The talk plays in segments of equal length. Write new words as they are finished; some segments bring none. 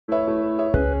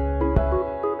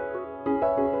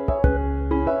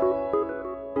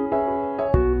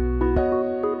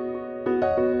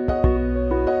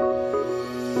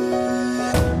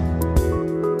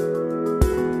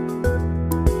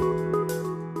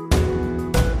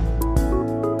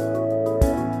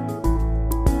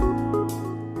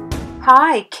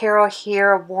Hi, Carol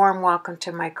here. A warm welcome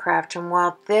to my craft room.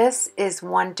 Well, this is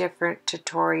one different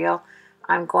tutorial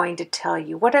I'm going to tell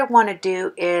you. What I want to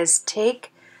do is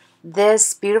take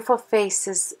this Beautiful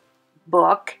Faces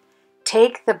book,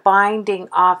 take the binding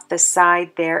off the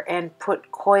side there and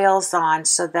put coils on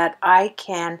so that I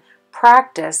can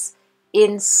practice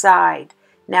inside.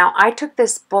 Now, I took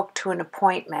this book to an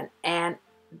appointment and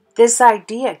this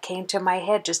idea came to my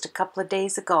head just a couple of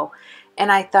days ago. And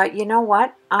I thought, you know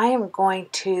what? I am going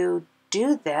to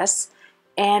do this.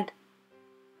 And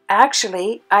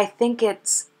actually, I think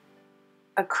it's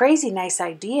a crazy nice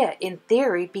idea in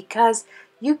theory because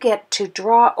you get to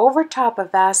draw over top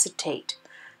of acetate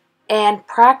and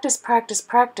practice, practice,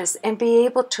 practice and be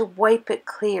able to wipe it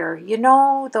clear. You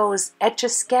know those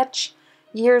Etch-a-Sketch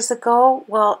years ago?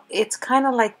 Well, it's kind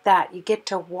of like that. You get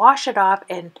to wash it off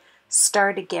and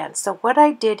start again. So what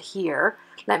I did here,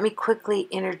 let me quickly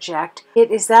interject.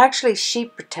 It is actually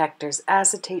sheet protectors,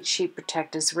 acetate sheet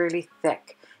protectors, really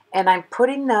thick. And I'm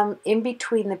putting them in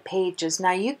between the pages.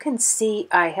 Now you can see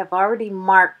I have already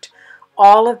marked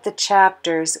all of the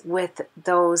chapters with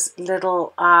those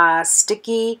little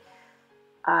sticky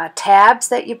tabs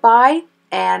that you buy.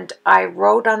 And I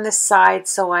wrote on the side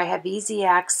so I have easy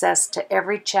access to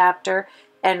every chapter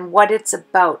and what it's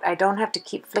about. I don't have to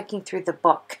keep flicking through the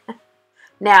book.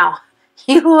 Now,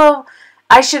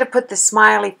 I should have put the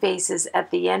smiley faces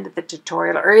at the end of the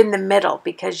tutorial or in the middle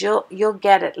because you'll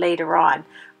get it later on.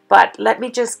 But let me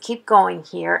just keep going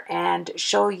here and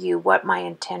show you what my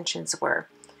intentions were.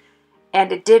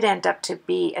 And it did end up to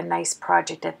be a nice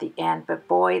project at the end. But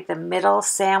boy, the middle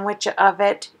sandwich of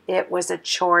it, it was a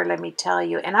chore, let me tell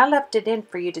you. And I left it in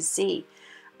for you to see.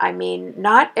 I mean,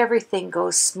 not everything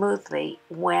goes smoothly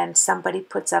when somebody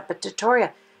puts up a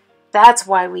tutorial. That's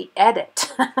why we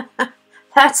edit.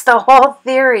 That's the whole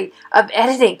theory of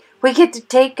editing. We get to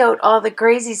take out all the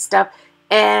crazy stuff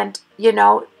and,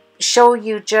 show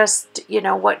you just,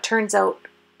 what turns out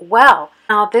well.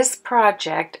 Now, this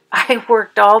project, I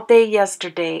worked all day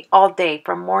yesterday, all day,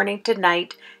 from morning to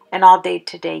night, and all day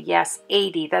today. Yes,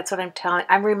 80. That's what I'm telling.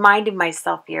 I'm reminding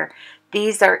myself here.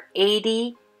 These are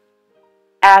 80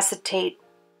 acetate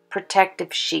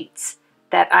protective sheets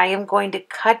that I am going to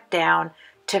cut down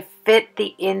to fit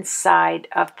the inside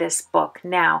of this book.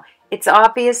 Now, it's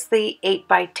obviously 8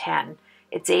 by 10.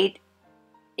 It's 8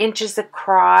 inches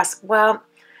across. Well,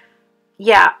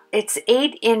 yeah, it's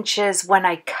 8 inches when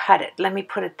I cut it. Let me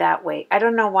put it that way. I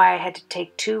don't know why I had to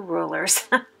take 2 rulers.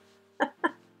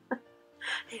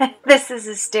 This is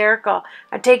hysterical.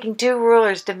 I'm taking 2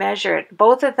 rulers to measure it.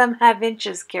 Both of them have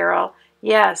inches, Carol.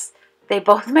 Yes, they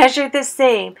both measure the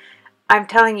same. I'm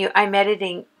telling you, I'm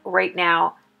editing right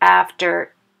now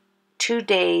after 2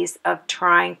 days of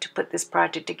trying to put this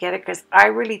project together because I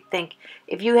really think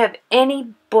if you have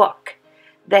any book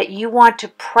that you want to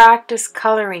practice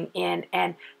coloring in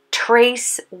and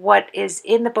trace what is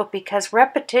in the book, because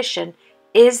repetition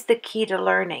is the key to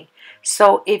learning.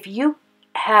 So if you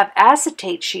have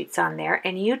acetate sheets on there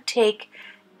and you take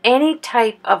any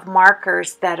type of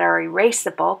markers that are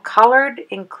erasable, colored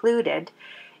included,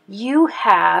 you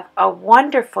have a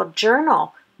wonderful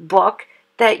journal book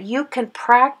that you can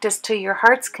practice to your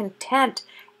heart's content.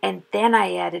 And then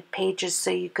I added pages so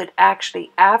you could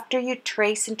actually, after you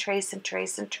trace and trace and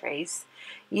trace and trace,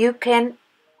 you can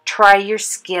try your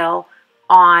skill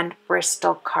on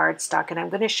Bristol cardstock. And I'm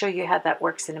going to show you how that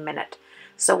works in a minute.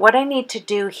 So what I need to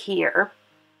do here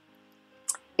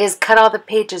is cut all the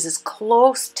pages as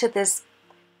close to this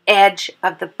edge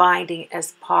of the binding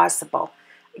as possible.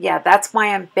 Yeah, that's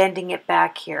why I'm bending it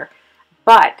back here.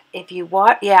 But if you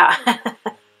want, yeah,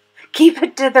 keep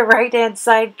it to the right-hand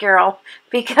side, Carol,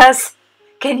 because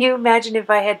can you imagine if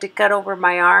I had to cut over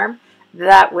my arm?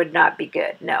 That would not be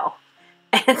good, no.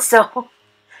 And so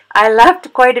I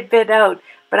left quite a bit out,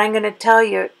 but I'm going to tell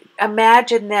you,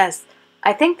 imagine this.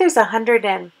 I think there's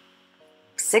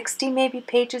 160 maybe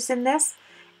pages in this,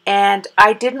 and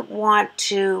I didn't want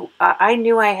to, I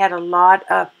knew I had a lot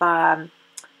of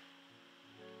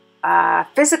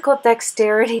physical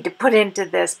dexterity to put into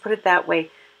this, put it that way.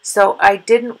 So I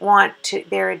didn't want to,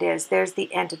 there it is, there's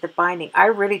the end of the binding. I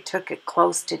really took it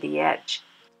close to the edge.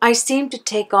 I seem to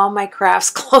take all my crafts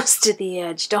close to the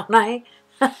edge, don't I?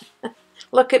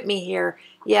 Look at me here.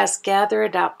 Yes, gather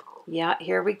it up. Yeah,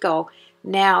 here we go.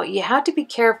 Now, you have to be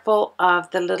careful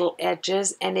of the little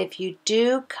edges, and if you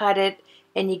do cut it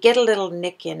and you get a little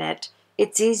nick in it,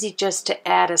 it's easy just to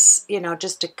add a,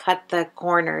 just to cut the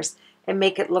corners and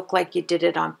make it look like you did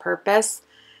it on purpose.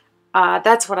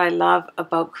 That's what I love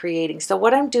about creating. So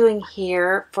what I'm doing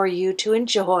here for you to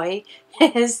enjoy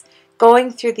is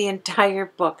going through the entire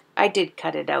book. I did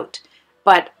cut it out,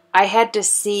 but I had to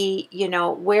see, you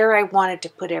know, where I wanted to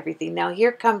put everything. Now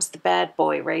here comes the bad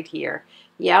boy right here.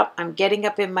 Yep, I'm getting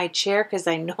up in my chair because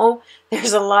I know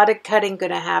there's a lot of cutting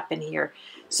going to happen here.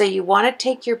 So you want to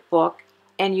take your book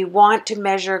and you want to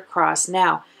measure across.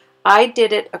 Now, I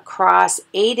did it across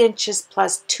 8 inches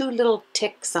plus 2 little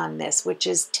ticks on this, which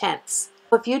is tenths.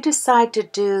 If you decide to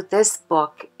do this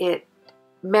book, it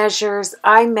measures,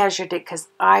 I measured it because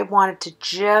I wanted to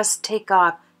just take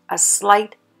off a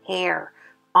slight hair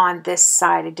on this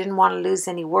side. I didn't want to lose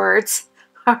any words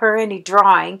or any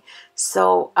drawing.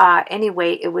 So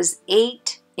anyway, it was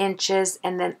 8 inches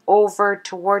and then over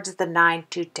towards the 9,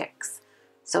 2 ticks.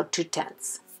 So 2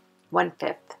 tenths,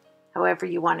 1/5, however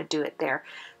you want to do it there.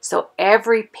 So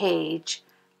every page,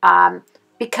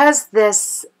 because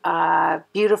this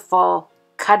beautiful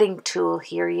cutting tool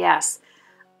here, yes,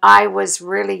 I was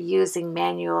really using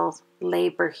manual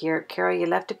labor here. Carol, you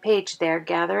left a page there.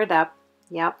 Gather it up.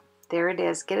 Yep, there it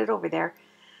is. Get it over there.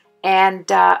 And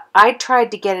I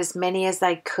tried to get as many as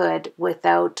I could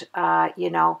without, you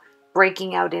know,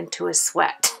 breaking out into a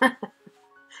sweat.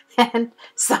 And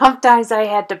sometimes I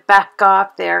had to back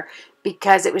off there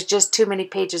because it was just too many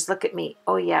pages. Look at me.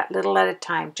 Oh, yeah, little at a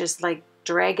time. Just like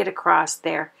drag it across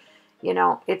there. You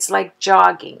know, it's like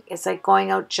jogging. It's like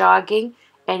going out jogging.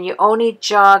 And you only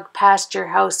jog past your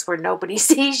house where nobody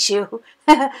sees you.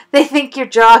 They think you're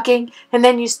jogging, and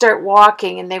then you start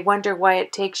walking, and they wonder why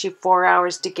it takes you 4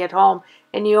 hours to get home,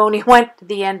 and you only went to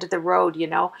the end of the road, you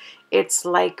know. It's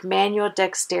like manual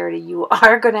dexterity. You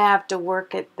are going to have to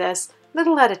work at this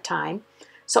little at a time.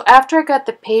 So after I got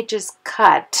the pages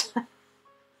cut,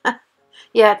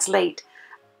 yeah, it's late.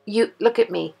 You look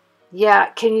at me. Yeah,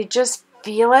 can you just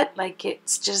feel it? Like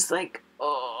it's just like,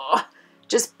 oh,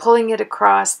 just pulling it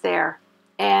across there.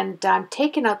 And I'm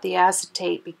taking out the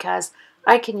acetate because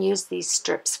I can use these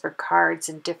strips for cards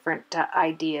and different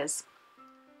ideas.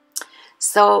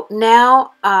 So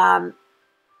now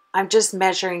I'm just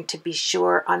measuring to be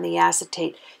sure on the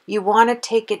acetate. You want to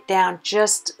take it down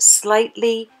just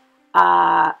slightly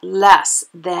less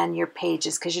than your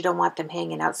pages because you don't want them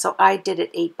hanging out. So I did it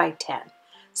 8 by 10.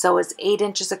 So it's 8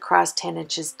 inches across, 10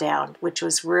 inches down, which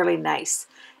was really nice.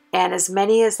 And as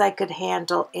many as I could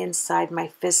handle inside my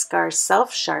Fiskars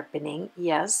self-sharpening.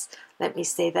 Yes, let me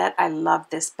say that. I love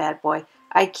this bad boy.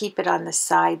 I keep it on the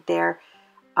side there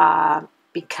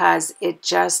because it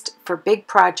just, for big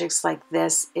projects like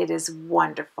this, it is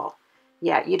wonderful.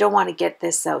 Yeah, you don't want to get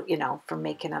this out, you know, for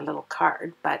making a little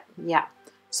card. But yeah,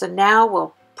 so now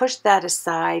we'll push that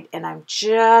aside. And I'm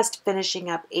just finishing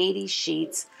up 80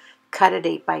 sheets, cut at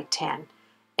 8 by 10.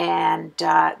 And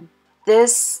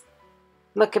this...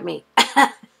 Look at me.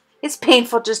 It's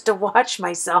painful just to watch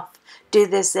myself do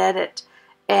this edit.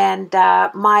 And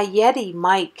my Yeti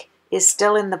mic is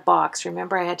still in the box.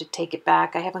 Remember, I had to take it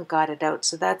back. I haven't got it out.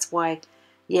 So that's why,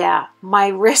 yeah, my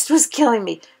wrist was killing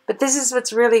me. But this is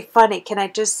what's really funny. Can I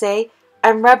just say,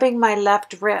 I'm rubbing my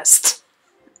left wrist.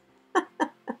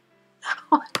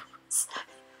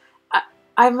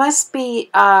 I must be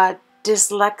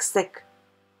dyslexic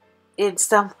in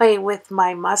some way with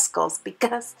my muscles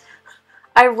because...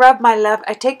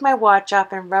 I take my watch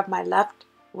off and rub my left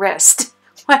wrist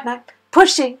when I'm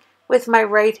pushing with my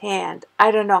right hand.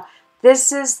 I don't know.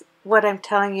 This is what I'm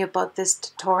telling you about this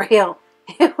tutorial.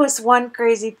 It was one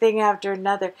crazy thing after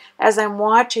another. As I'm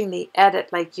watching the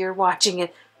edit, like you're watching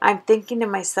it, I'm thinking to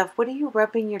myself, what are you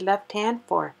rubbing your left hand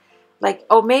for? Like,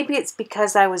 oh, maybe it's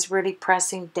because I was really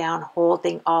pressing down,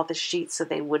 holding all the sheets so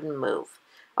they wouldn't move.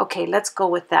 Okay, let's go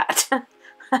with that.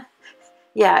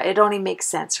 Yeah, it only makes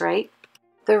sense, right?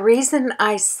 The reason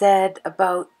I said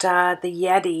about the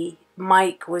Yeti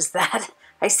mic was that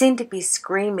I seem to be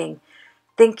screaming,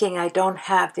 thinking I don't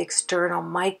have the external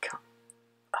mic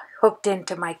hooked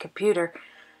into my computer,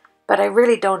 but I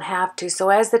really don't have to. So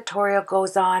as the tutorial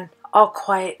goes on, I'll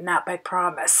quieten up, I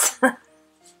promise.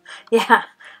 Yeah,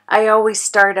 I always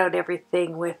start out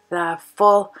everything with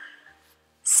full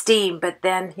steam, but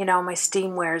then, you know, my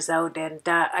steam wears out and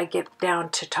I get down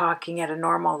to talking at a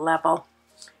normal level.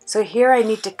 So here I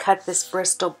need to cut this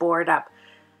Bristol board up.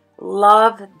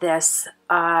 Love this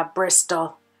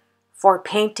Bristol for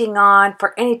painting on,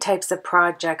 for any types of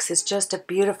projects. It's just a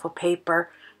beautiful paper.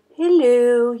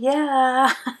 Hello,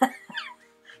 yeah.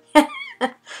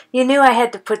 You knew I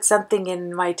had to put something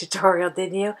in my tutorial,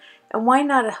 didn't you? And why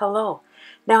not a hello?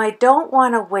 Now I don't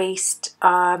want to waste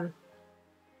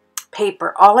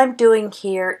paper. All I'm doing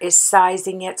here is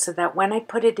sizing it so that when I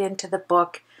put it into the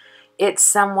book, it's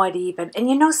somewhat even. And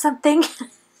you know something?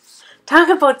 Talk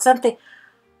about something.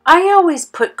 I always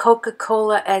put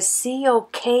Coca-Cola as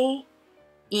C-O-K-E-C-O-L-A.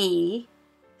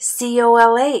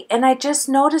 And I just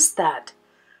noticed that.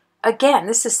 Again,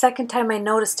 this is the second time I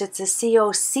noticed it's a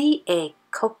C-O-C-A,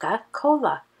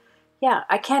 Coca-Cola. Yeah,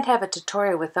 I can't have a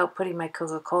tutorial without putting my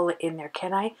Coca-Cola in there,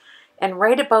 can I? And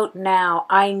right about now,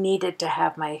 I needed to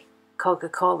have my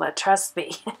Coca-Cola, trust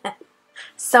me.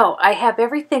 So I have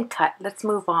everything cut. Let's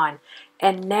move on.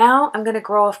 And now I'm going to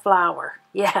grow a flower.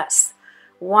 Yes,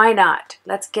 why not?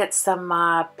 Let's get some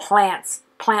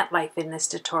plant life in this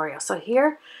tutorial. So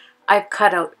here I've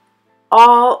cut out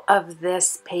all of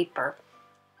this paper.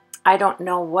 I don't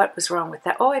know what was wrong with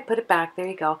that. Oh, I put it back. There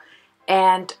you go.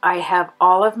 And I have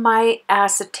all of my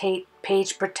acetate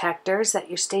page protectors at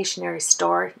your stationery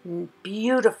store.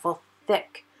 Beautiful,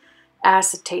 thick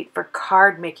acetate for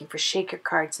card making, for shaker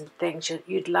cards and things.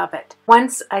 You'd love it.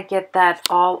 Once I get that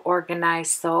all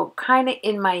organized, so kind of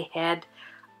in my head,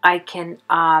 I can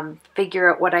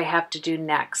figure out what I have to do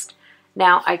next.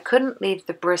 Now, I couldn't leave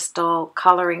the Bristol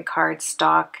coloring card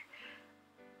stock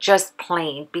just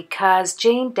plain because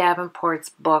Jane Davenport's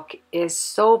book is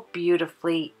so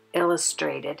beautifully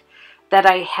illustrated that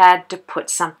I had to put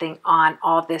something on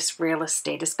all this real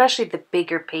estate, especially the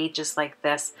bigger pages like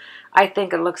this. I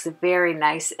think it looks very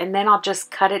nice, and then I'll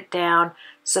just cut it down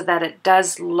so that it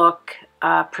does look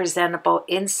presentable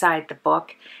inside the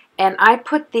book. And I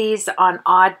put these on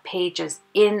odd pages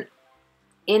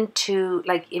into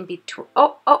like in between.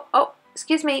 Oh,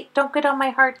 excuse me, don't get on my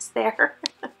hearts there.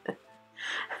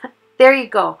 There you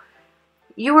go.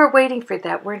 You were waiting for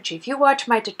that, weren't you? If you watch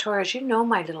my tutorials, you know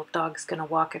my little dog's going to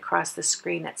walk across the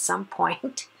screen at some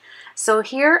point. So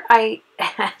here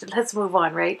let's move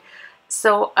on, right?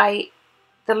 So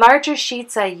the larger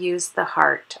sheets I use the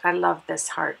heart. I love this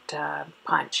heart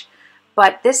punch.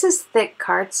 But this is thick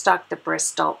cardstock, the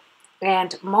Bristol.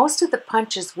 And most of the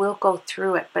punches will go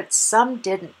through it, but some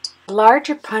didn't.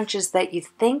 Larger punches that you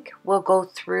think will go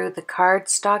through the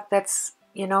cardstock that's,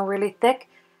 really thick,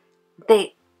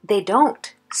 they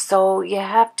don't. So you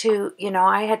have to,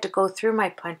 I had to go through my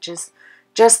punches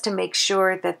just to make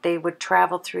sure that they would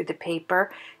travel through the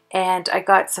paper. And I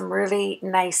got some really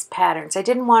nice patterns. I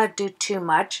didn't want to do too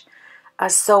much.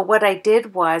 So what I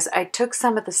did was I took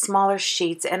some of the smaller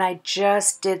sheets and I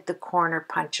just did the corner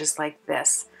punches like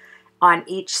this on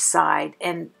each side.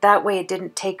 And that way it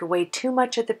didn't take away too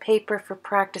much of the paper for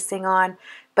practicing on,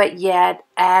 but yet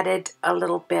added a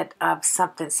little bit of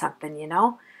something,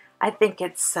 I think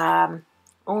it's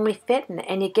only fitting,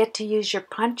 and you get to use your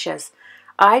punches.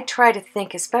 I try to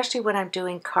think, especially when I'm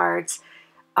doing cards,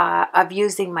 of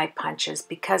using my punches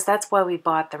because that's why we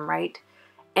bought them, right?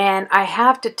 And I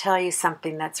have to tell you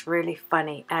something that's really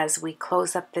funny as we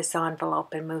close up this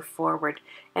envelope and move forward.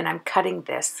 And I'm cutting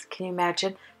this. Can you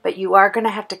imagine? But you are going to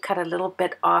have to cut a little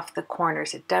bit off the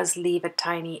corners. It does leave a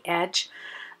tiny edge.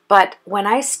 But when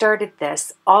I started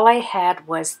this, all I had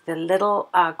was the little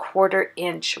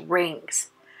 1/4-inch rings.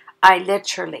 I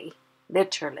literally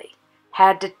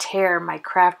had to tear my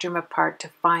craft room apart to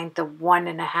find the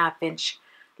 1.5-inch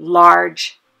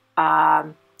large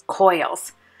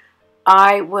coils.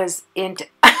 I was into...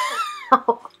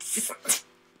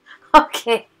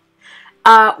 Okay.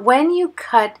 When you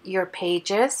cut your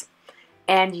pages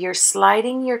and you're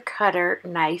sliding your cutter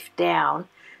knife down,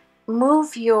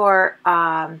 move your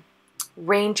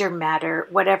Ranger mat or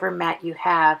whatever mat you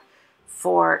have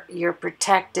for your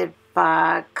protective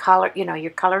color,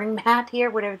 your coloring mat here,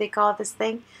 whatever they call this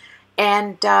thing.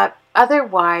 And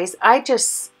otherwise, I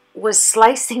just was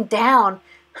slicing down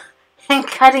and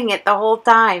cutting it the whole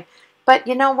time. But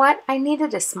you know what? I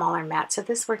needed a smaller mat, so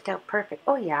this worked out perfect.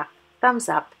 Oh yeah, thumbs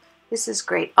up. This is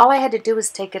great. All I had to do was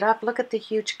take it off. Look at the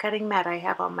huge cutting mat I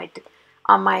have on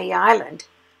my island.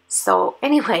 So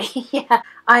anyway, yeah,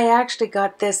 I actually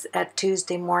got this at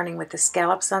Tuesday morning with the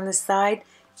scallops on the side.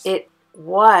 It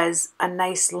was a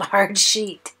nice large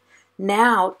sheet.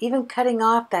 Now, even cutting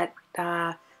off that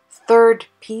third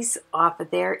piece off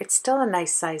of there, it's still a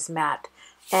nice size mat.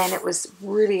 And it was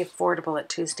really affordable at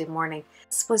Tuesday morning.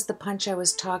 This was the punch I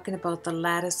was talking about, the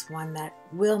lattice one that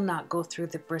will not go through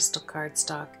the Bristol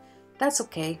cardstock. That's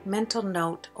okay. Mental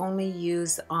note, only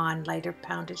use on lighter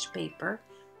poundage paper.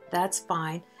 That's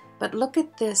fine. But look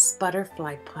at this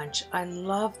butterfly punch. I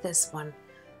love this one.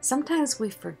 Sometimes we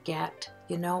forget,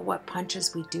 what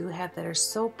punches we do have that are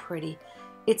so pretty.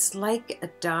 It's like a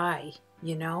die,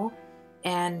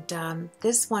 And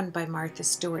this one by Martha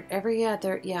Stewart. Every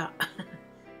other, yeah.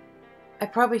 I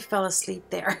probably fell asleep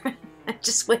there. I'm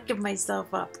just waking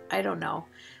myself up. I don't know.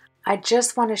 I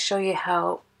just want to show you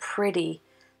how pretty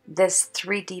this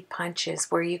 3D punch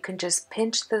is, where you can just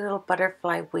pinch the little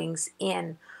butterfly wings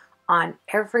in on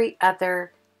every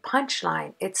other punch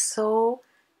line. It's so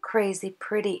crazy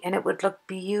pretty, and it would look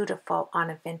beautiful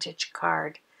on a vintage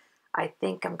card. I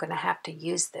think I'm going to have to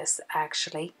use this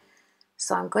actually.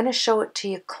 So I'm going to show it to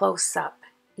you close up.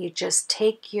 You just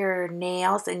take your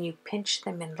nails and you pinch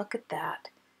them in. Look at that.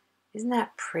 Isn't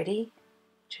that pretty?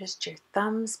 Just your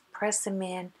thumbs, press them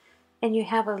in, and you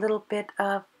have a little bit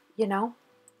of,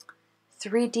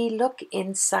 3D look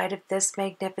inside of this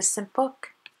magnificent book.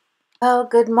 Oh,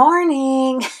 good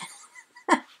morning.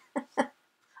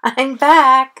 I'm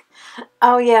back.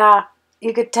 Oh yeah,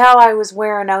 you could tell I was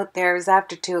wearing out there. It was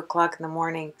after 2 o'clock in the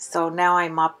morning, so now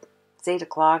I'm up. It's 8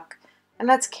 o'clock, and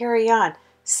let's carry on.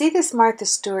 See this Martha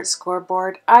Stewart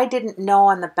scoreboard? I didn't know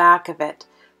on the back of it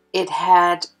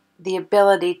had the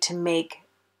ability to make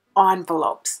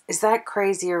envelopes. Is that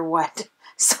crazy or what?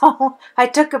 So I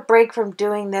took a break from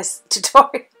doing this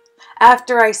tutorial.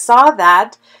 After I saw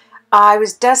that, I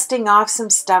was dusting off some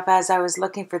stuff as I was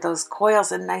looking for those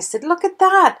coils, and I said, look at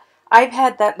that. I've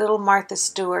had that little Martha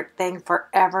Stewart thing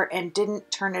forever and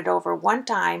didn't turn it over one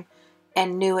time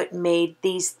and knew it made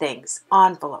these things,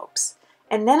 envelopes.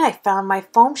 And then I found my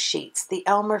foam sheets, the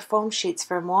Elmer foam sheets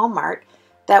from Walmart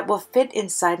that will fit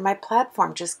inside my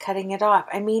platform, just cutting it off.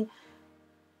 I mean,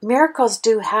 miracles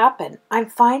do happen. I'm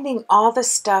finding all the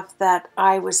stuff that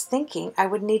I was thinking I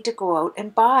would need to go out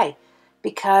and buy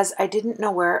because I didn't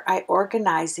know where I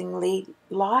organizingly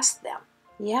lost them.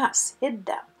 Yes, hid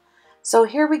them. So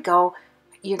here we go.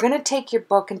 You're going to take your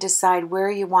book and decide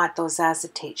where you want those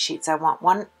acetate sheets. I want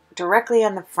one directly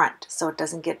on the front so it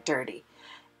doesn't get dirty.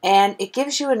 And it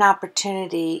gives you an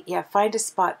opportunity, find a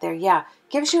spot there,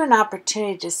 gives you an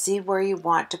opportunity to see where you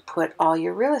want to put all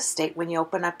your real estate when you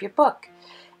open up your book.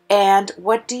 And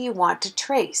what do you want to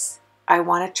trace? I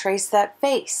want to trace that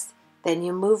face. Then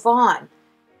you move on.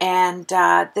 And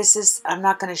I'm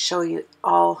not going to show you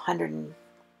all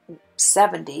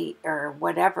 170 or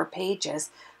whatever pages.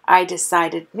 I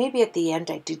decided maybe at the end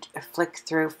I do a flick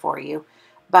through for you.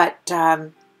 But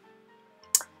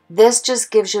this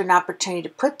just gives you an opportunity to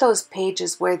put those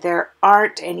pages where there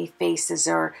aren't any faces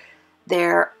or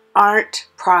there aren't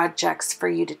projects for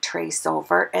you to trace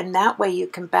over. And that way you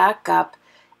can back up.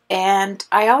 And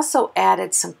I also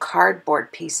added some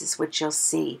cardboard pieces, which you'll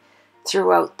see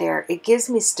throughout there. It gives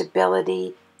me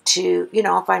stability to,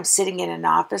 if I'm sitting in an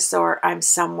office or I'm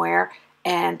somewhere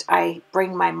and I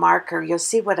bring my marker, you'll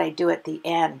see what I do at the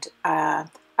end. I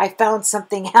found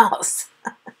something else.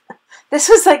 This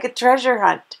was like a treasure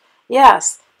hunt.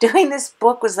 Yes, doing this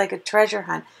book was like a treasure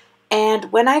hunt. And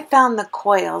when I found the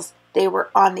coils, they were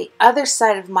on the other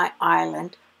side of my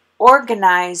island,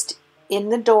 organized in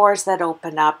the doors that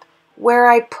open up where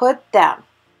I put them.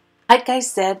 Like I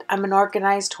said, I'm an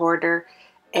organized hoarder,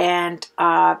 and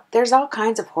there's all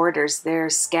kinds of hoarders.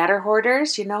 There's scatter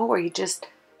hoarders, where you just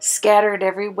scatter it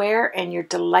everywhere and you're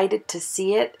delighted to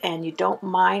see it and you don't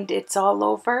mind it's all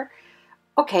over.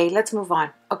 Okay, let's move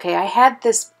on. Okay, I had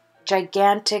this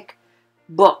gigantic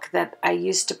book that I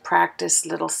used to practice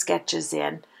little sketches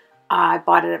in. I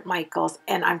bought it at Michael's,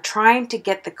 and I'm trying to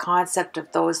get the concept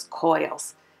of those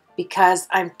coils because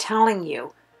I'm telling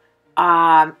you.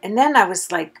 And then I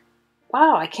was like,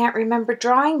 wow, I can't remember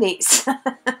drawing these.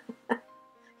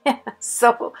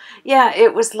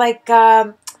 It was like,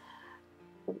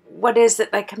 what is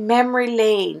it? Like memory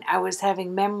lane. I was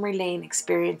having memory lane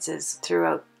experiences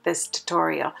throughout this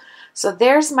tutorial. So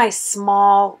there's my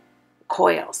small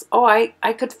coils. Oh, I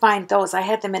could find those. I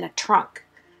had them in a trunk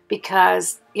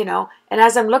because, and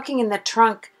as I'm looking in the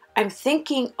trunk, I'm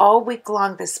thinking all week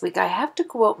long this week, I have to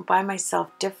go out and buy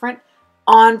myself different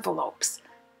envelopes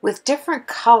with different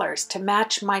colors to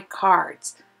match my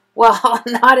cards. Well,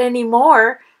 not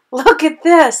anymore. Look at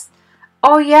this.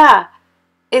 Oh yeah,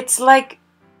 it's like,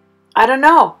 I don't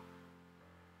know.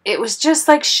 It was just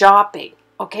like shopping,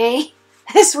 okay?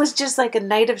 This was just like a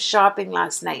night of shopping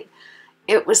last night.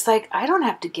 It was like, I don't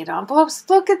have to get envelopes.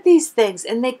 Look at these things.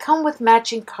 And they come with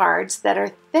matching cards that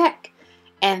are thick.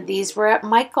 And these were at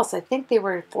Michael's. I think they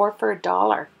were $4 for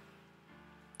 $1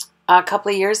 a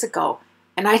couple of years ago.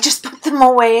 And I just put them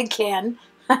away again.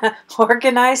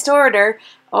 Organized order.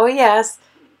 Oh, yes.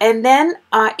 And then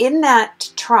in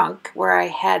that trunk where I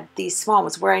had these small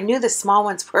ones, where I knew the small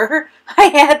ones were, I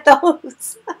had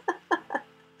those.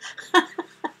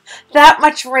 That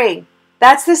much ring.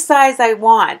 That's the size I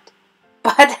want.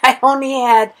 But I only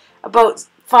had about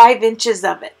 5 inches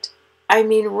of it. I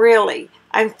mean, really.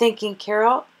 I'm thinking,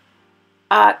 Carol,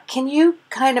 can you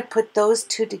kind of put those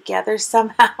two together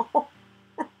somehow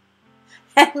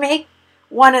and make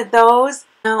one of those?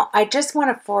 Now, I just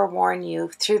want to forewarn you,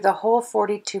 through the whole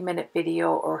 42-minute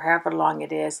video or however long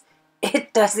it is,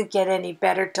 it doesn't get any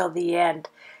better till the end.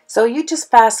 So you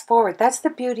just fast forward. That's the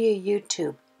beauty of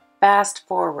YouTube. Fast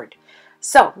forward.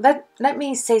 So let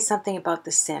me say something about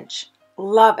the cinch.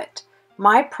 Love it.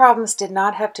 My problems did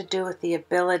not have to do with the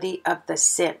ability of the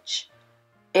cinch.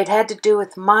 It had to do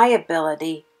with my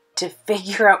ability to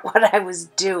figure out what I was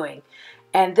doing.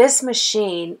 And this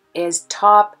machine is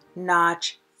top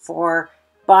notch for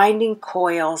binding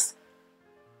coils.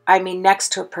 I mean,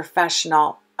 next to a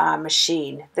professional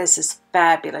machine. This is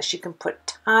fabulous. You can put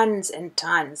tons and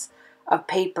tons of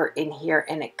paper in here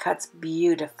and it cuts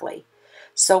beautifully.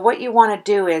 So what you want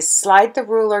to do is slide the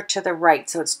ruler to the right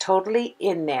so it's totally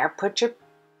in there. Put your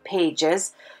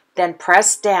pages, then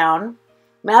press down.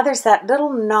 Now there's that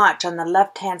little notch on the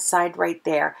left-hand side right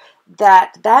there.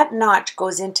 That notch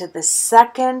goes into the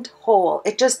second hole.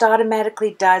 It just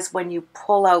automatically does when you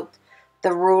pull out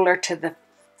the ruler to the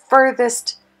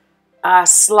furthest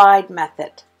slide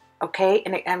method. Okay,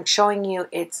 and I'm showing you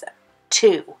it's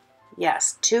 2.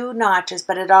 Yes, 2 notches,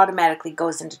 but it automatically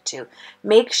goes into 2.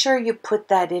 Make sure you put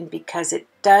that in because it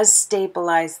does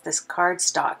stabilize this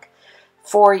cardstock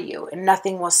for you and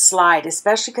nothing will slide,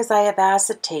 especially because I have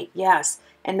acetate. Yes.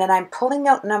 And then I'm pulling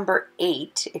out number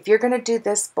 8. If you're going to do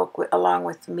this book along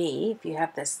with me, if you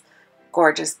have this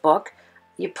gorgeous book,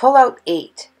 you pull out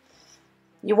 8.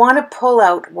 You want to pull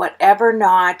out whatever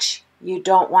notch you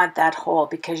don't want that hole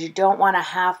because you don't want a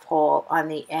half hole on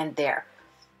the end there.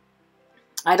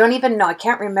 I don't even know. I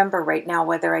can't remember right now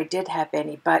whether I did have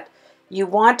any, but you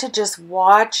want to just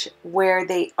watch where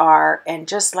they are and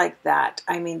just like that.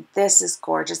 I mean, this is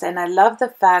gorgeous. And I love the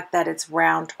fact that it's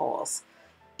round holes.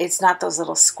 It's not those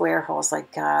little square holes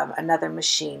like another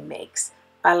machine makes.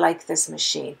 I like this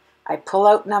machine. I pull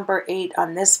out number 8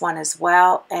 on this one as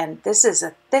well. And this is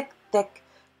a thick, thick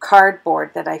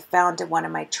cardboard that I found in one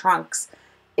of my trunks.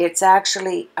 It's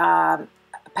actually a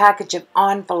package of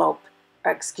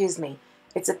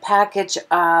it's a package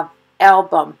of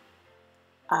album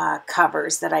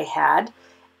covers that I had.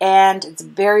 And it's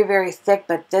very, very thick,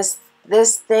 but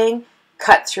this thing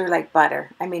cut through like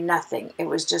butter. I mean, nothing. It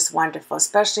was just wonderful,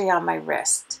 especially on my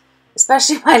wrist,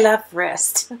 especially my left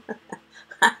wrist.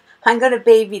 I'm going to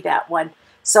baby that one.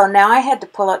 So now I had to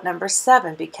pull out number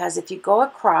 7 because if you go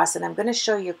across, and I'm going to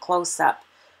show you close up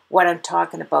what I'm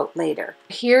talking about later.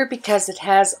 Here, because it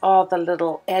has all the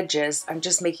little edges, I'm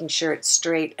just making sure it's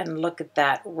straight, and look at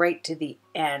that right to the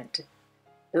end.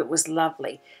 It was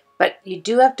lovely. But you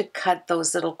do have to cut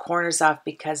those little corners off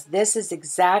because this is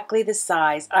exactly the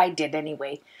size, I did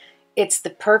anyway. It's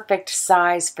the perfect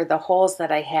size for the holes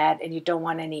that I had, and you don't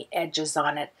want any edges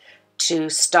on it to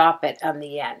stop it on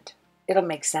the end. It'll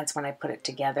make sense when I put it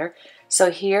together.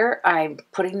 So here I'm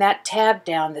putting that tab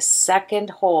down, the second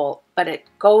hole, but it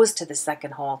goes to the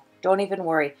second hole. Don't even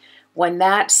worry. When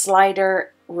that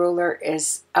slider ruler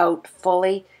is out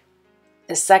fully,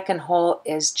 the second hole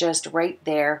is just right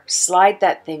there. Slide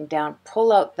that thing down,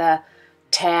 pull out the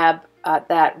tab,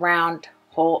 that round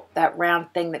hole, that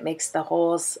round thing that makes the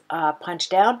holes punch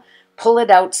down. Pull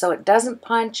it out so it doesn't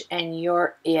punch and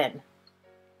you're in.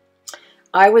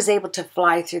 I was able to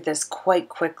fly through this quite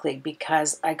quickly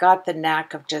because I got the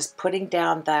knack of just putting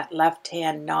down that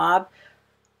left-hand knob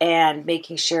and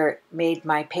making sure it made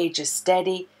my pages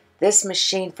steady. This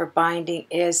machine for binding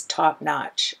is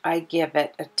top-notch. I give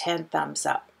it a 10 thumbs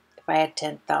up, if I had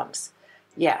 10 thumbs.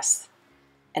 Yes,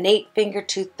 an 8-finger,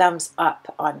 2 thumbs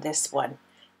up on this one.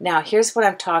 Now, here's what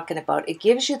I'm talking about. It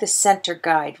gives you the center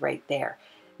guide right there.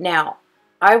 Now,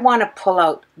 I want to pull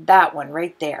out that one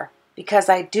right there because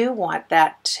I do want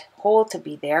that hole to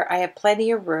be there. I have plenty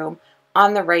of room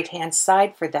on the right-hand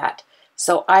side for that.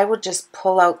 So I will just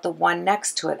pull out the one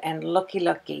next to it and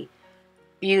looky,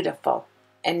 beautiful.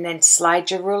 And then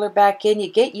slide your ruler back in. You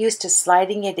get used to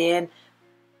sliding it in,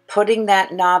 putting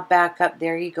that knob back up.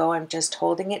 There you go. I'm just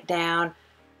holding it down,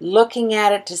 looking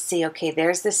at it to see, okay,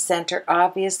 there's the center.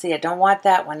 Obviously, I don't want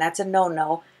that one. That's a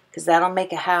no-no because that'll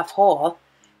make a half hole.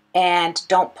 And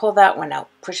don't pull that one out.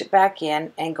 Push it back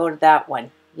in and go to that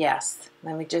one. Yes.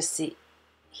 Let me just see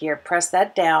here. Press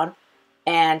that down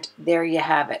and there you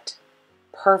have it.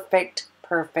 Perfect,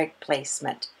 perfect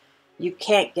placement. You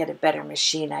can't get a better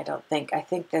machine, I don't think. I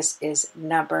think this is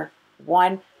number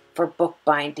 1 for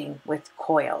bookbinding with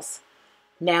coils.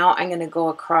 Now I'm going to go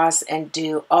across and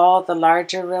do all the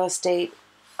larger real estate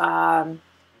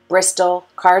Bristol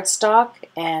cardstock,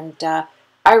 and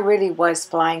I really was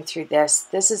flying through this.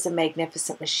 This is a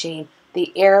magnificent machine.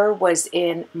 The error was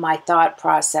in my thought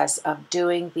process of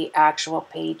doing the actual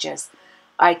pages.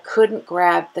 I couldn't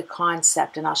grab the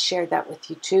concept, and I'll share that with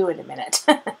you too in a minute.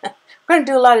 We're going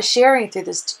to do a lot of sharing through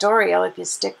this tutorial if you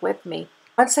stick with me.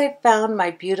 Once I found my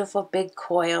beautiful big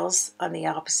coils on the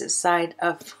opposite side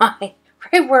of my,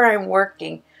 right where I'm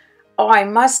working. Oh, I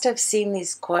must have seen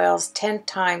these coils 10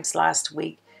 times last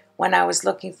week when I was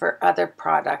looking for other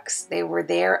products. They were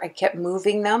there. I kept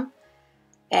moving them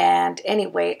And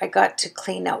anyway, I got to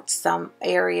clean out some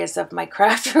areas of my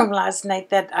craft room last night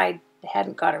that I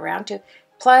hadn't got around to.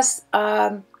 Plus,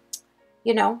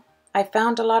 you know, I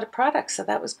found a lot of products, so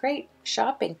that was great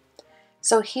shopping.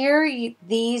 So here,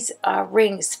 these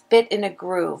rings fit in a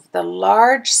groove. The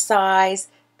large size,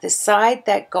 the side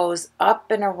that goes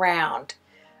up and around,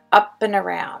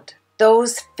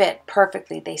 those fit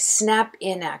perfectly. They snap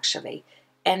in actually.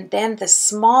 And then the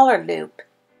smaller loop,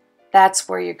 that's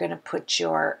where you're going to put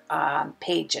your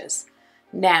pages.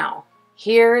 Now,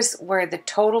 here's where the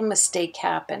total mistake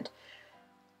happened.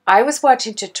 I was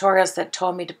watching tutorials that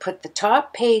told me to put the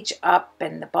top page up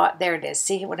and the bottom. There it is.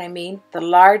 See what I mean? The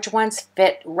large ones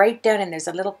fit right down and there's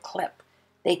a little clip.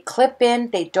 They clip in,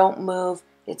 they don't move.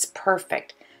 It's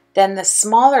perfect. Then the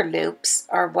smaller loops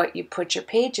are what you put your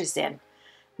pages in.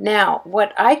 Now,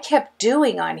 what I kept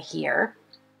doing on here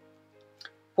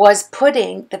was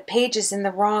putting the pages in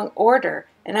the wrong order.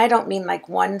 And I don't mean like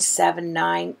 1, 7,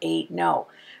 9, 8, no.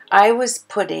 I was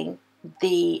putting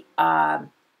the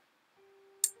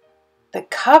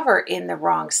cover in the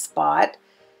wrong spot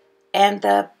and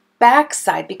the back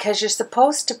side, because you're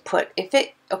supposed to put,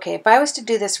 if I was to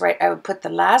do this right, I would put the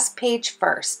last page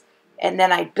first and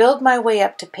then I'd build my way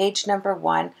up to page number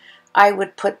 1. I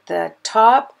would put the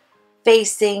top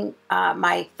facing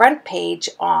my front page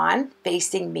on,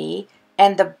 facing me,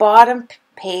 and the bottom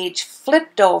page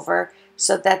flipped over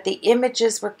so that the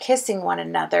images were kissing one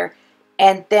another,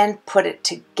 and then put it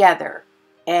together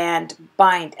and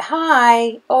bind.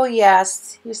 Hi, oh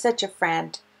yes, you're such a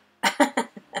friend.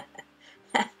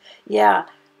 Yeah,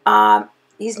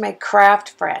 he's my craft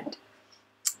friend.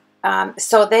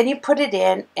 So then you put it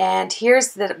in, and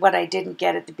here's what I didn't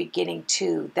get at the beginning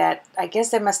too, that I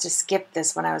guess I must have skipped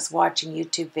this when I was watching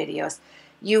YouTube videos.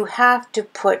 You have to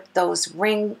put those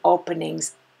ring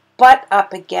openings butt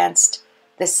up against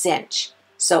the cinch.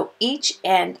 So each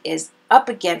end is up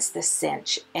against the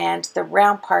cinch and the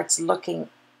round part's looking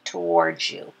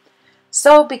towards you.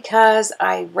 So because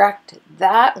I wrecked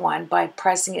that one by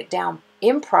pressing it down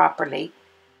improperly,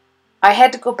 I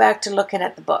had to go back to looking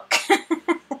at the book.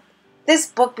 This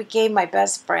book became my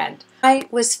best friend. I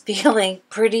was feeling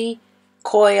pretty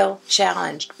coil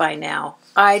challenged by now.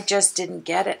 I just didn't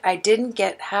get it. I didn't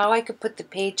get how I could put the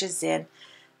pages in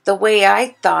the way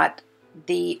I thought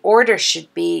the order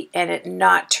should be and it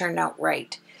not turn out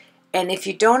right. And if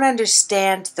you don't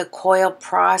understand the coil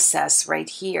process right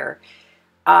here,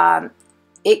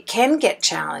 it can get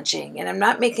challenging. And I'm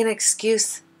not making an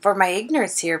excuse for my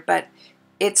ignorance here, but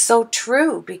it's so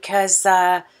true, because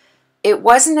it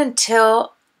wasn't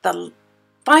until the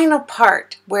final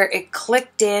part where it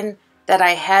clicked in that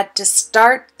I had to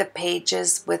start the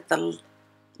pages with the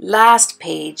last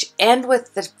page and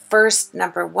with the first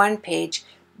number 1 page,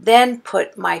 then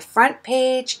put my front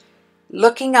page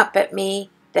looking up at me,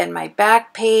 then my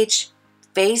back page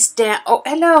face down. Oh,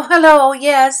 hello,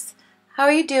 yes, how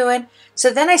are you doing?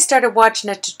 So then I started watching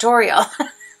a tutorial.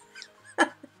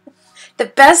 The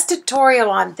best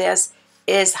tutorial on this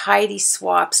is Heidi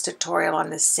Swapp's tutorial on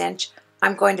the cinch.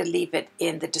 I'm going to leave it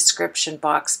in the description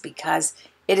box because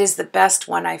it is the best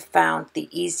one I found, the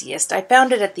easiest. I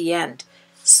found it at the end,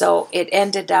 so it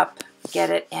ended up,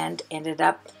 ended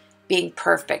up being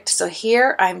perfect. So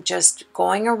here I'm just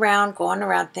going around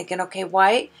thinking, okay,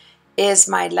 why is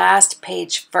my last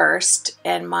page first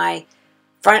and my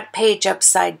front page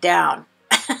upside down?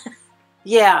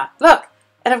 Yeah, look,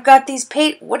 and I've got these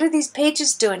what are these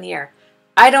pages doing here?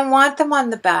 I don't want them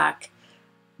on the back.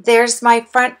 There's my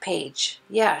front page,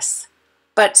 yes.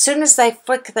 But as soon as I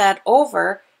flick that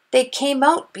over, they came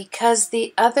out because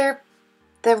the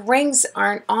rings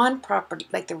aren't on properly.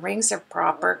 Like the rings are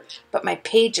proper, but my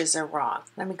pages are wrong.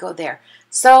 Let me go there.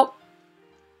 So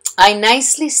I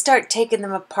nicely start taking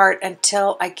them apart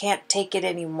until I can't take it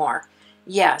anymore.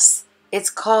 Yes,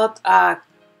 it's called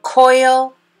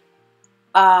coil.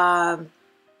 I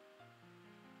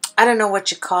don't know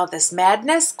what you call this,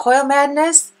 madness, coil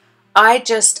madness.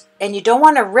 And you don't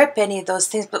want to rip any of those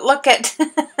things, but look at,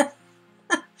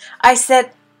 I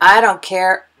said, I don't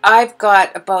care. I've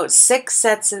got about 3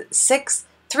 sets of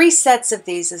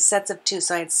these, sets of 2.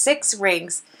 So I had 6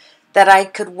 rings that I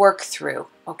could work through,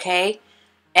 okay?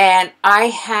 And I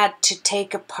had to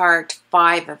take apart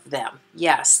 5 of them.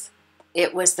 Yes,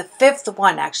 it was the 5th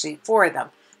one, actually, 4 of them.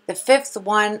 The 5th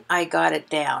one, I got it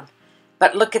down.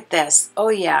 But look at this. Oh,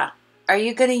 yeah. Are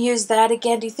you going to use that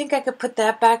again? Do you think I could put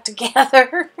that back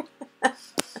together?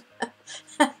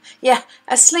 Yeah,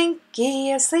 a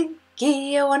slinky, a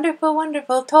wonderful,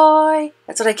 wonderful toy.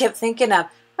 That's what I kept thinking of.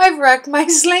 I've wrecked my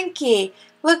slinky.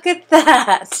 Look at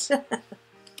that.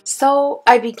 So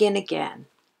I begin again.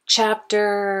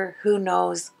 chapter, who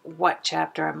knows what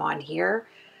chapter I'm on here.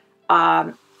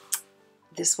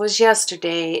 This was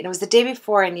yesterday, and it was the day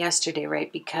before and yesterday, right?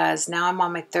 Because now I'm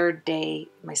on my third day,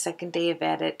 my second day of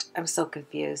edit. I'm so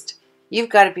confused. You've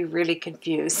got to be really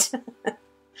confused.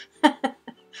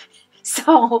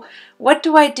 So what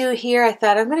do I do here? I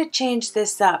thought I'm going to change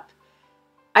this up.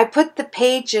 I put the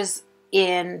pages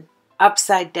in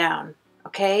upside down,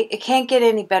 okay? It can't get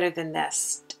any better than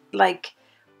this. Like,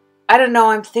 I don't know,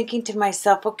 I'm thinking to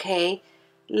myself, okay,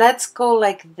 let's go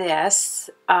like this.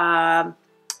 No,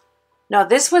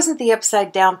 this wasn't the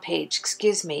upside down page,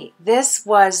 excuse me. This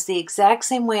was the exact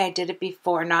same way I did it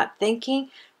before, not thinking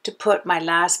to put my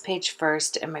last page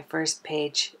first and my first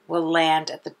page will land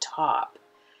at the top.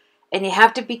 And you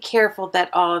have to be careful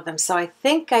that all of them. So I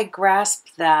think I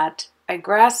grasped that. I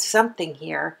grasped something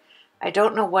here. I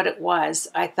don't know what it was.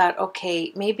 I thought,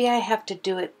 okay, maybe I have to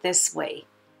do it this way.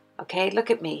 Okay, look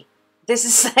at me. This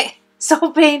is like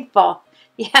so painful.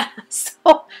 Yeah,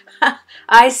 so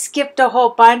I skipped a whole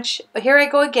bunch. Here I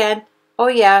go again. Oh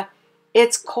yeah,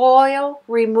 it's coil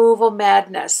removal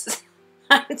madness.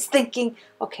 I was thinking,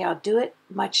 okay, I'll do it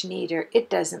much neater. It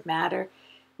doesn't matter.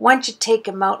 Once you take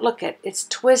them out, look at it's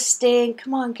twisting.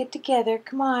 Come on, get together.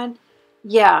 Come on.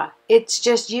 Yeah, it's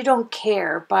just you don't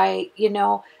care. By,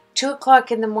 2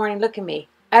 o'clock in the morning, look at me.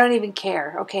 I don't even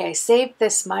care. Okay, I saved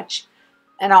this much,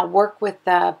 and I'll work with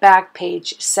the back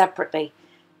page separately.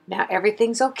 Now,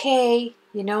 everything's okay.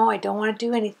 I don't want to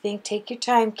do anything. Take your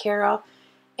time, Carol.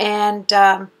 And,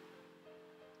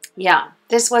 yeah,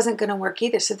 this wasn't going to work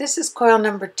either. So this is coil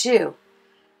number 2.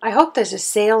 I hope there's a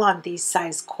sale on these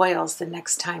size coils the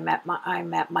next time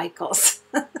I'm at Michael's.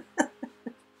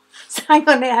 So I'm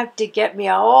going to have to get me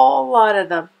a whole lot of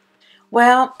them.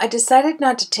 Well, I decided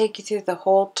not to take you through the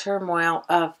whole turmoil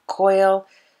of coil,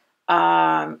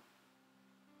 madness.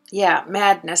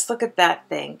 Look at that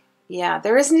thing. Yeah,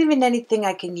 there isn't even anything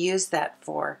I can use that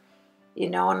for,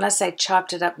 unless I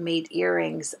chopped it up and made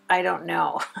earrings. I don't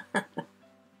know. I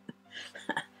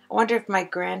wonder if my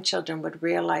grandchildren would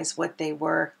realize what they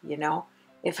were,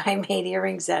 if I made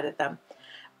earrings out of them.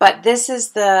 But this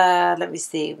is the, let me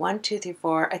see, 1, 2, 3,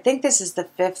 4. I think this is the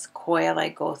 5th coil I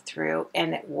go through,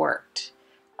 and it worked.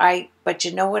 But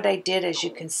you know what I did, as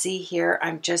you can see here,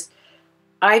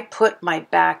 I put my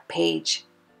back page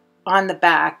on the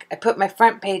back. I put my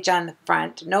front page on the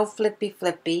front, no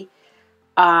flippy.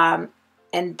 And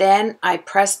then I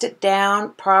pressed it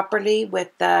down properly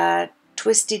with the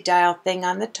twisty dial thing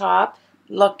on the top.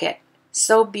 Look it,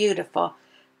 so beautiful.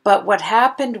 But what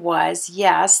happened was,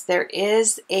 yes, there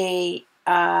is a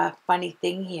funny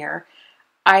thing here.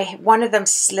 One of them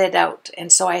slid out,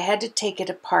 and so I had to take it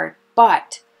apart.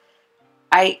 But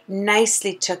I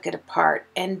nicely took it apart,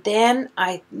 and then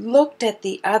I looked at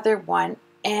the other one.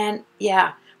 And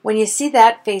yeah, when you see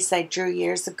that face I drew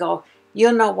years ago,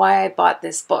 you'll know why I bought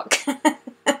this book.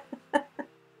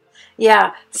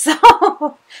 Yeah,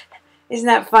 so isn't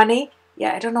that funny?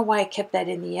 Yeah, I don't know why I kept that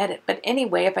in the edit. But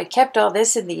anyway, if I kept all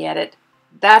this in the edit,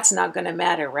 that's not going to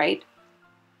matter, right?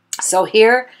 So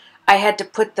here I had to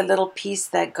put the little piece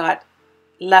that got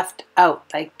left out.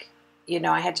 Like,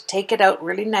 I had to take it out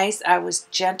really nice. I was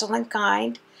gentle and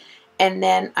kind. And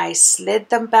then I slid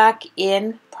them back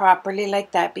in properly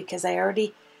like that because I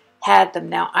already had them.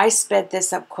 Now, I sped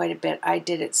this up quite a bit. I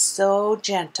did it so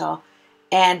gentle.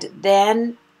 And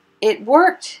then it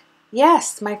worked.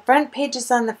 Yes, my front page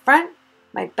is on the front.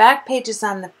 My back page is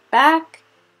on the back.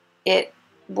 It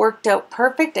worked out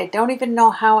perfect. I don't even know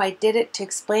how I did it to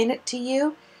explain it to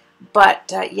you.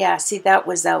 But, yeah, see, that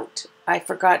was out. I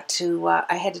forgot to,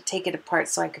 I had to take it apart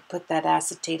so I could put that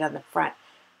acetate on the front,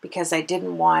 because I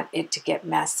didn't want it to get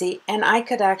messy, and I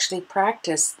could actually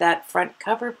practice that front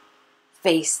cover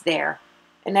face there.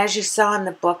 And as you saw in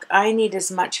the book, I need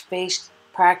as much face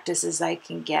practice as I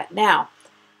can get. Now,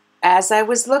 as I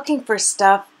was looking for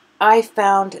stuff, I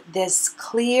found this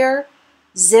clear,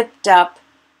 zipped up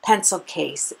pencil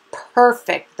case.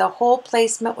 Perfect. The whole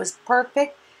placement was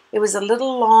perfect. It was a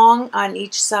little long on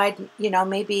each side,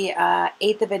 maybe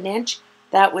 1/8 of an inch.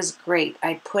 That was great.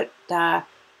 I put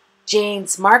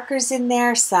Jane's markers in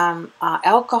there, some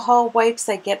alcohol wipes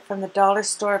I get from the dollar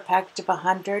store, a package of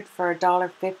 100 for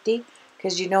 $1.50,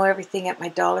 because everything at my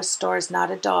dollar store is not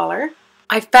 $1.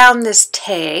 I found this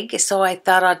tag, so I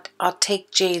thought I'll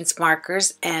take Jane's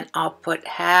markers and I'll put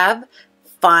 "Have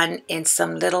Fun" in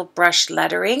some little brush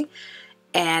lettering,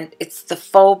 and it's the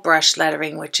faux brush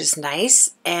lettering, which is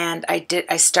nice. And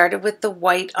I started with the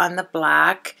white on the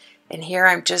black. And here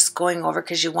I'm just going over,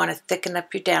 because you want to thicken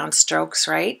up your downstrokes,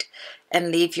 right?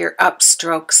 And leave your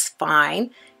upstrokes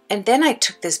fine. And then I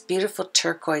took this beautiful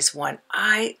turquoise one.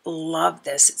 I love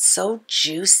this. It's so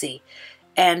juicy.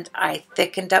 And I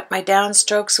thickened up my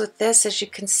downstrokes with this, as you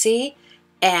can see.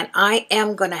 And I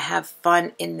am going to have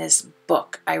fun in this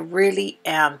book. I really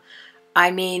am. I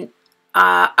mean,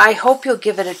 I hope you'll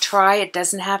give it a try. It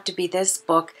doesn't have to be this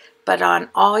book, but on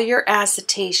all your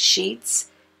acetate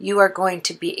sheets, you are going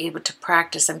to be able to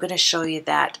practice. I'm going to show you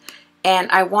that.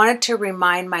 And I wanted to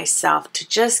remind myself to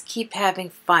just keep having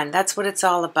fun. That's what it's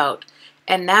all about.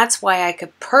 And that's why I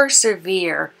could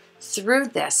persevere through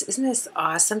this. Isn't this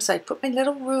awesome? So I put my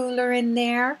little ruler in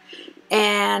there.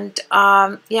 And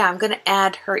yeah, I'm going to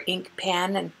add her ink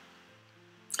pen and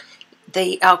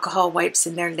the alcohol wipes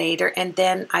in there later. And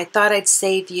then I thought I'd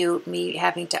save you me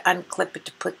having to unclip it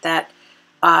to put that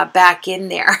back in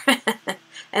there.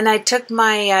 And I took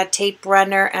my tape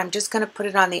runner and I'm just going to put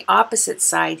it on the opposite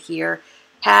side here.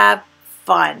 Have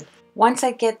fun. Once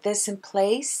I get this in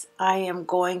place, I am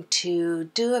going to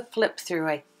do a flip through,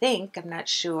 I think. I'm not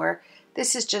sure.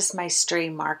 This is just my stray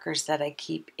markers that I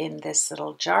keep in this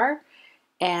little jar.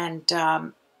 And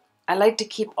I like to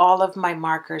keep all of my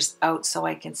markers out so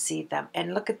I can see them.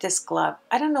 And look at this glove.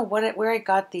 I don't know where I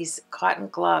got these cotton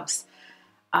gloves.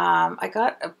 I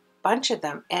got a bunch of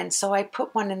them, and so I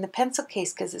put one in the pencil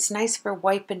case because it's nice for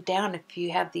wiping down if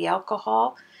you have the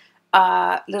alcohol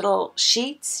little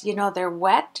sheets. You know, they're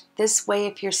wet. This way,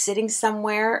 if you're sitting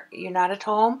somewhere, you're not at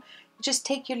home, you just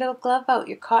take your little glove out,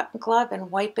 your cotton glove, and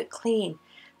wipe it clean.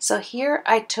 So here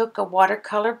I took a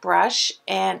watercolor brush,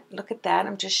 and look at that,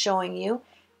 I'm just showing you.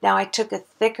 Now I took a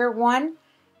thicker one,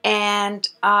 and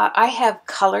I have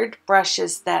colored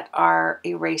brushes that are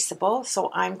erasable,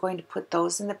 so I'm going to put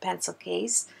those in the pencil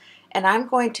case. And I'm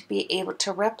going to be able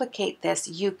to replicate this.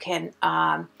 You can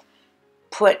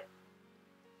put,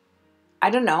 I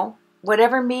don't know,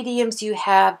 whatever mediums you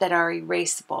have that are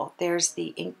erasable. There's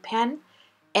the ink pen.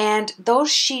 And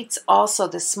those sheets also,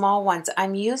 the small ones,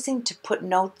 I'm using to put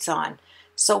notes on.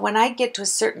 So when I get to a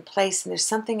certain place and there's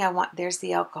something I want, there's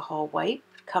the alcohol wipe.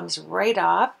 It comes right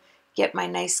off. Get my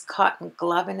nice cotton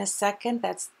glove in a second.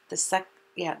 That's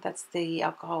the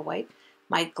alcohol wipe.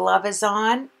 My glove is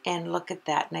on, and look at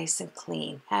that, nice and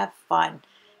clean. Have fun.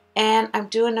 And I'm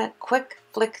doing a quick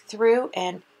flick through,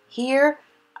 and here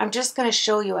I'm just going to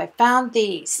show you I found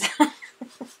these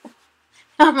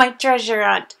on my treasure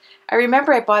hunt. I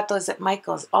remember I bought those at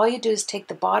Michael's. All you do is take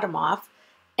the bottom off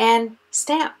and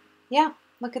stamp. Yeah,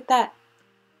 look at that.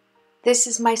 This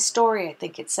is my story, I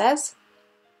think it says.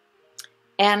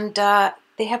 And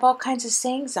they have all kinds of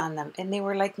sayings on them, and they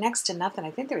were like next to nothing.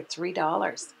 I think they were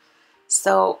 $3.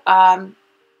 So,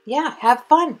 yeah, have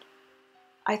fun.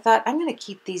 I thought I'm going to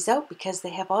keep these out because they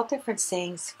have all different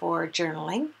sayings for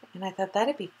journaling, and I thought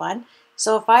that'd be fun.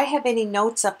 So if I have any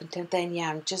notes up until then,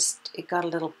 yeah, it got a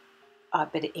little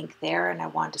bit of ink there, and I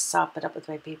wanted to sop it up with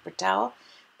my paper towel.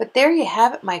 But there you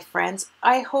have it, my friends.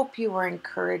 I hope you were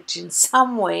encouraged in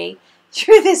some way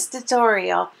through this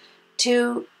tutorial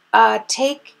to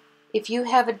take, if you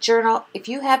have a journal, if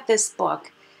you have this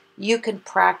book, you can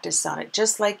practice on it,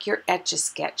 just like your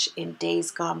Etch-a-Sketch in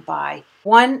days gone by.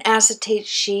 One acetate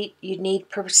sheet you need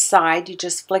per side. You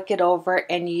just flick it over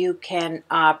and you can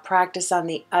practice on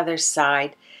the other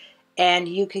side. And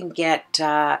you can get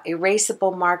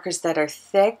erasable markers that are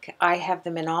thick. I have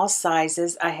them in all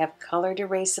sizes. I have colored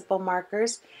erasable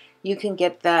markers. You can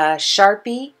get the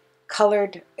Sharpie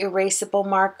colored erasable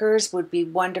markers, would be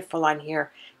wonderful on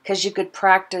here because you could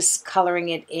practice coloring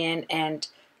it in and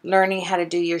learning how to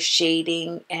do your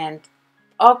shading and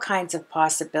all kinds of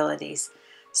possibilities.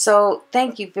 So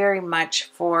thank you very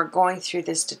much for going through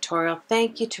this tutorial.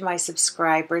 Thank you to my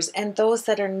subscribers and those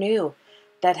that are new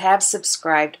that have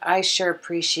subscribed. I sure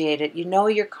appreciate it. You know,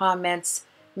 your comments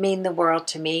mean the world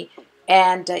to me.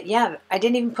 And yeah, I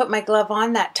didn't even put my glove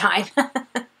on that time.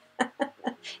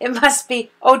 It must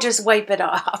be, oh, just wipe it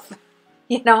off.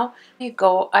 You know, you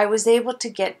go. I was able to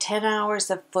get 10 hours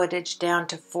of footage down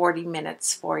to 40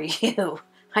 minutes for you.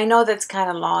 I know that's kind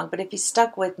of long, but if you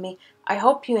stuck with me, I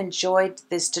hope you enjoyed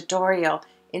this tutorial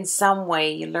in some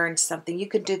way. You learned something. You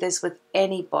could do this with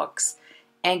any books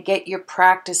and get your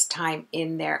practice time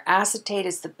in there. Acetate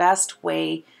is the best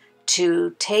way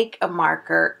to take a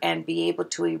marker and be able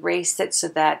to erase it so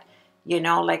that, you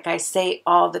know, like I say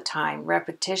all the time,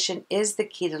 repetition is the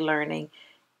key to learning.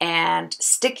 And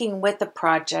sticking with a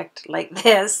project like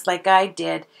this, like I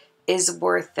did, is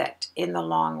worth it in the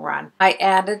long run. I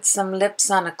added some lips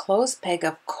on a clothes peg,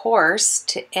 of course,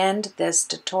 to end this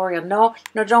tutorial. No,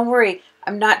 don't worry.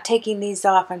 I'm not taking these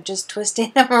off. I'm just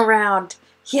twisting them around.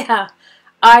 Yeah,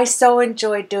 I so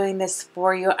enjoyed doing this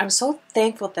for you. I'm so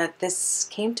thankful that this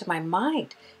came to my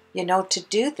mind, you know, to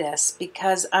do this,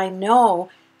 because I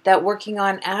know that working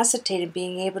on acetate and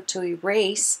being able to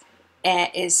erase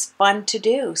is fun to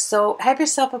do. So have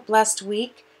yourself a blessed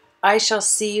week. I shall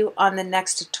see you on the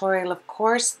next tutorial, of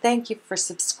course. Thank you for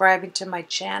subscribing to my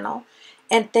channel,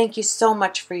 and thank you so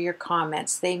much for your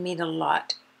comments. They mean a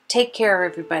lot. Take care,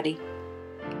 everybody.